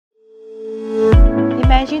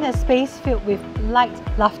Imagine a space filled with light,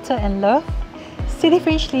 laughter and love. City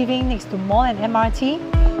Fringe living next to mall and MRT.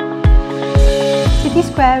 City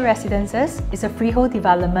Square Residences is a freehold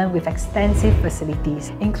development with extensive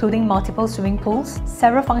facilities, including multiple swimming pools,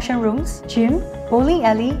 several function rooms, gym, bowling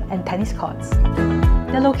alley and tennis courts.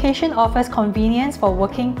 The location offers convenience for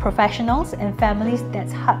working professionals and families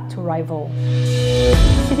that's hard to rival.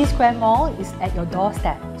 City Square Mall is at your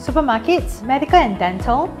doorstep. Supermarkets, medical and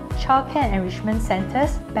dental, childcare and enrichment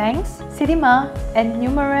centres, banks, cinema, and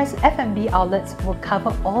numerous F&B outlets will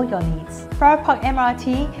cover all your needs. Farrer Park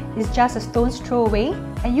MRT is just a stone's throw away,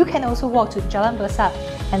 and you can also walk to Jalan Besar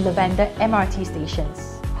and Lavender MRT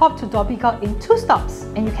stations. Hop to Dhoby Ghaut in 2 stops,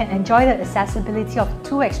 and you can enjoy the accessibility of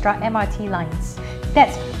 2 extra MRT lines.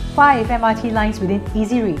 That's 5 MRT lines within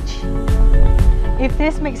easy reach. If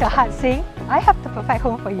this makes your heart sing, I have the perfect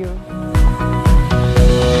home for you.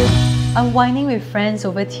 Unwinding with friends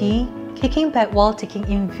over tea, kicking back while taking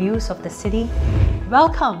in views of the city.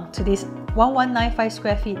 Welcome to this 1195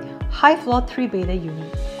 square feet high floor 3-bedder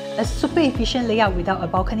unit. A super efficient layout without a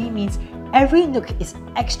balcony means every nook is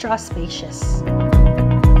extra spacious.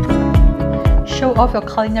 Show off your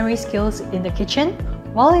culinary skills in the kitchen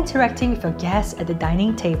while interacting with your guests at the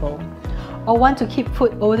dining table. Or want to keep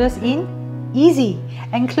food odours in? Easy!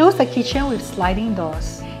 Enclose the kitchen with sliding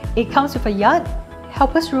doors. It comes with a yard,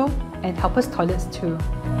 helper's room, and helper's toilets too.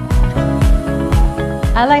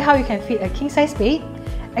 I like how you can fit a king-size bed,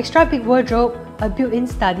 extra big wardrobe, a built-in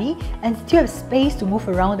study, and still have space to move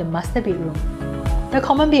around the master bedroom. The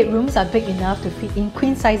common bedrooms are big enough to fit in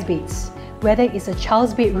queen-size beds. Whether it's a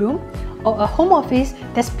child's bedroom or a home office,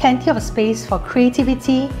 there's plenty of space for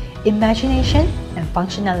creativity, imagination, and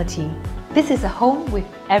functionality. This is a home with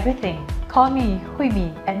everything. Call me, Hui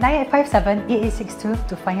Mi, at 9857-8862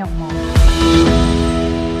 to find out more.